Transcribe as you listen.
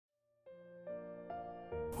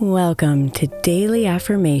Welcome to Daily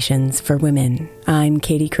Affirmations for Women. I'm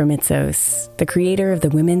Katie Kremitzos, the creator of the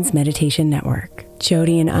Women's Meditation Network.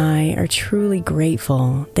 Jody and I are truly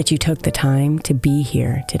grateful that you took the time to be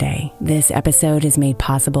here today. This episode is made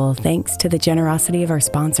possible thanks to the generosity of our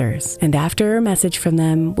sponsors. And after a message from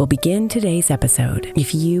them, we'll begin today's episode.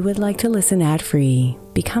 If you would like to listen ad-free,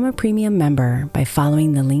 become a premium member by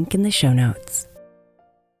following the link in the show notes.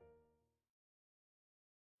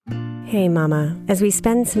 Hey Mama, as we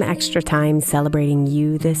spend some extra time celebrating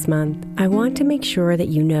you this month, I want to make sure that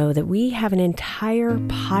you know that we have an entire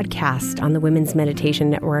podcast on the Women's Meditation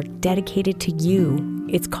Network dedicated to you.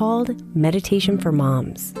 It's called Meditation for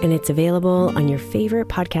Moms, and it's available on your favorite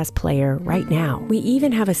podcast player right now. We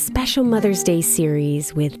even have a special Mother's Day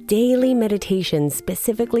series with daily meditations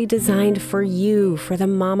specifically designed for you, for the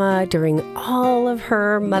mama, during all of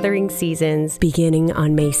her mothering seasons, beginning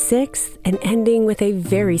on May 6th and ending with a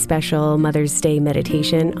very special Mother's Day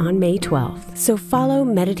meditation on May 12th. So follow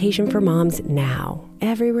Meditation for Moms now,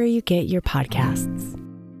 everywhere you get your podcasts.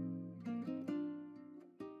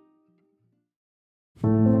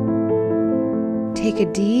 Take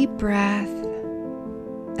a deep breath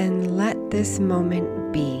and let this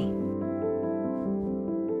moment be.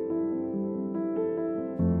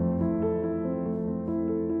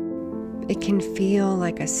 It can feel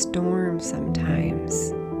like a storm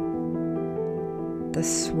sometimes. The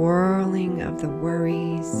swirling of the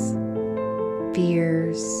worries,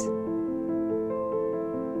 fears,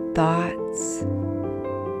 thoughts,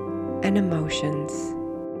 and emotions.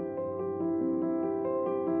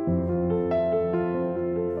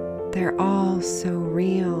 They're all so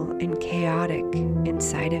real and chaotic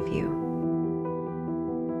inside of you.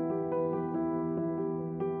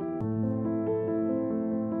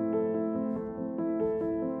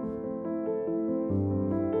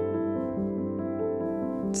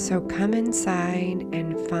 So come inside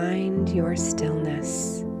and find your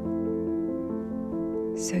stillness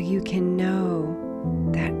so you can know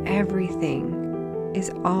that everything is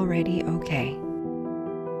already okay.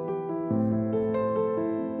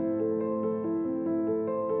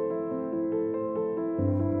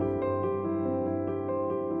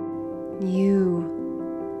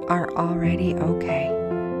 You are already okay.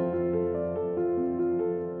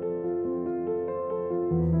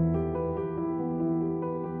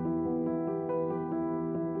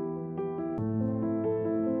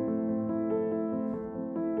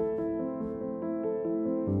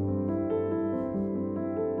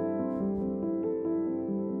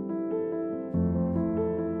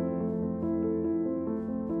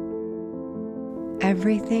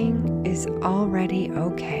 Everything is already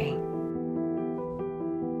okay.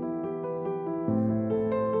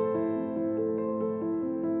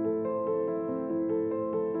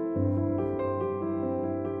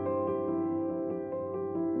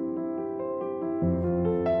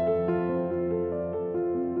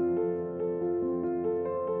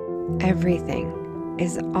 Everything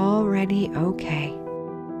is already okay.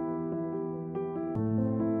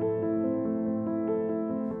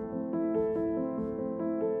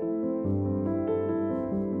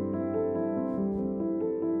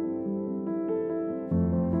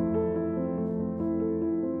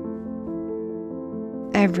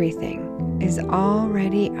 Everything is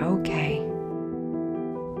already okay.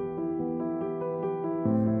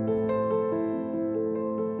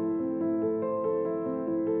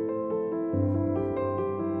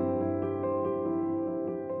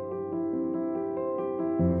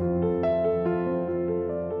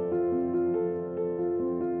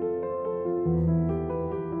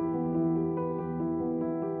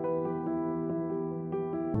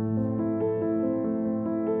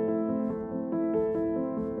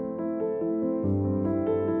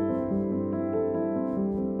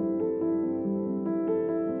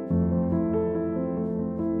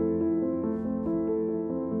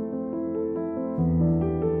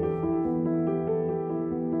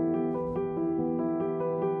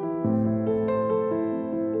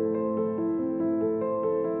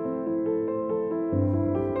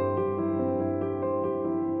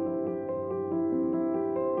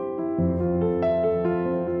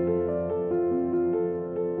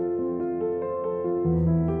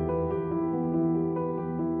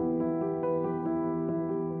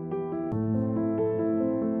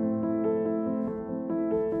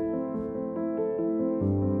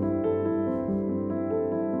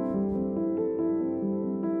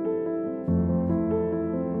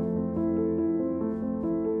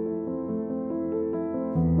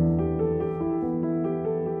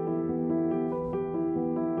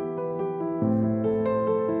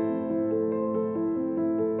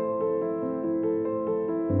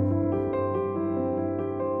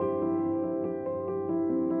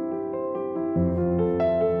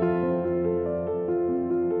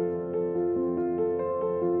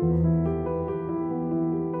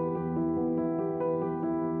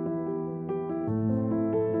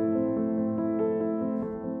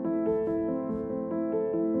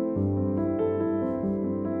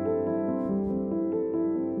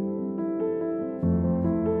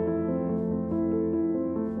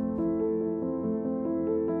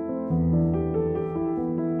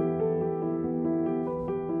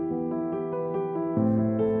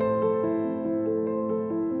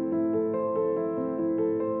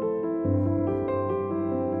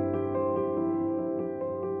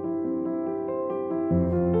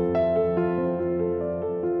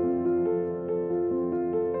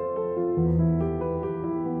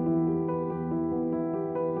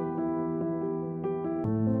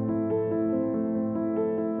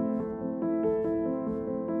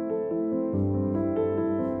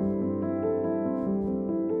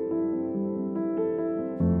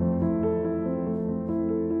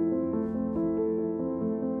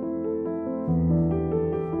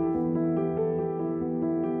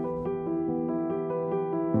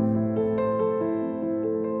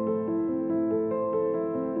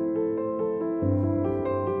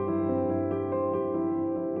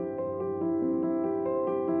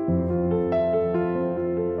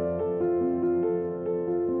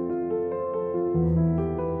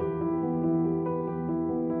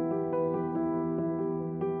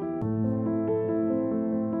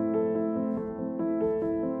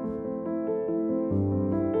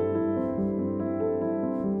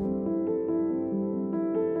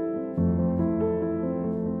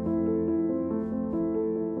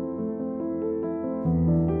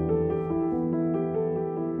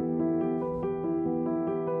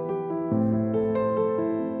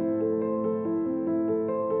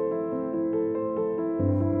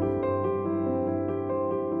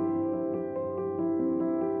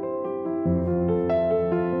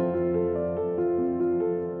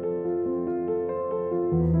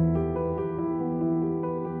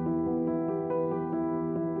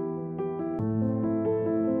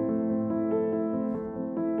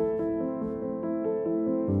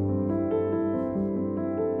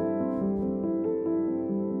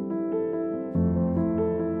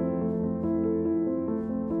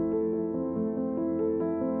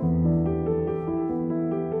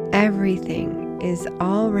 Everything is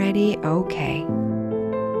already okay.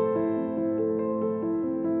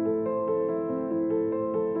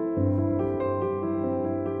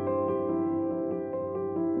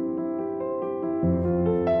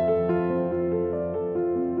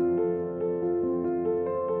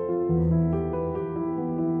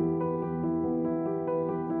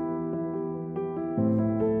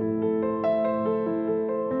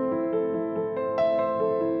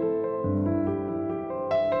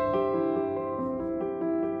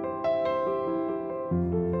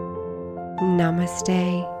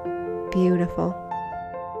 Namaste, beautiful.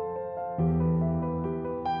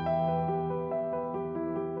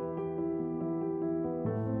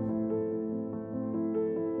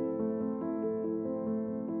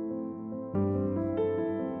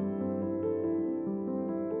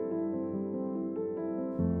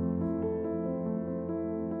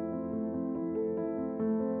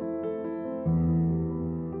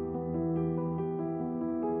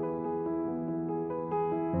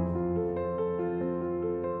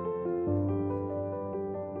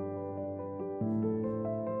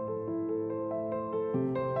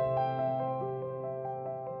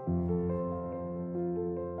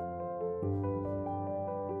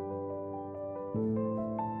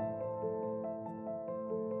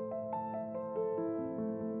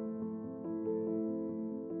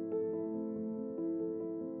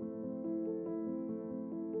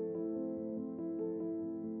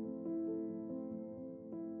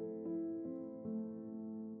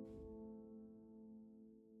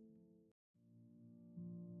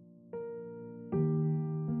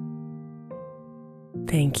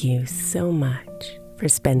 Thank you so much for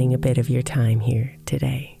spending a bit of your time here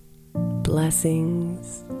today.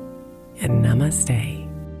 Blessings and namaste.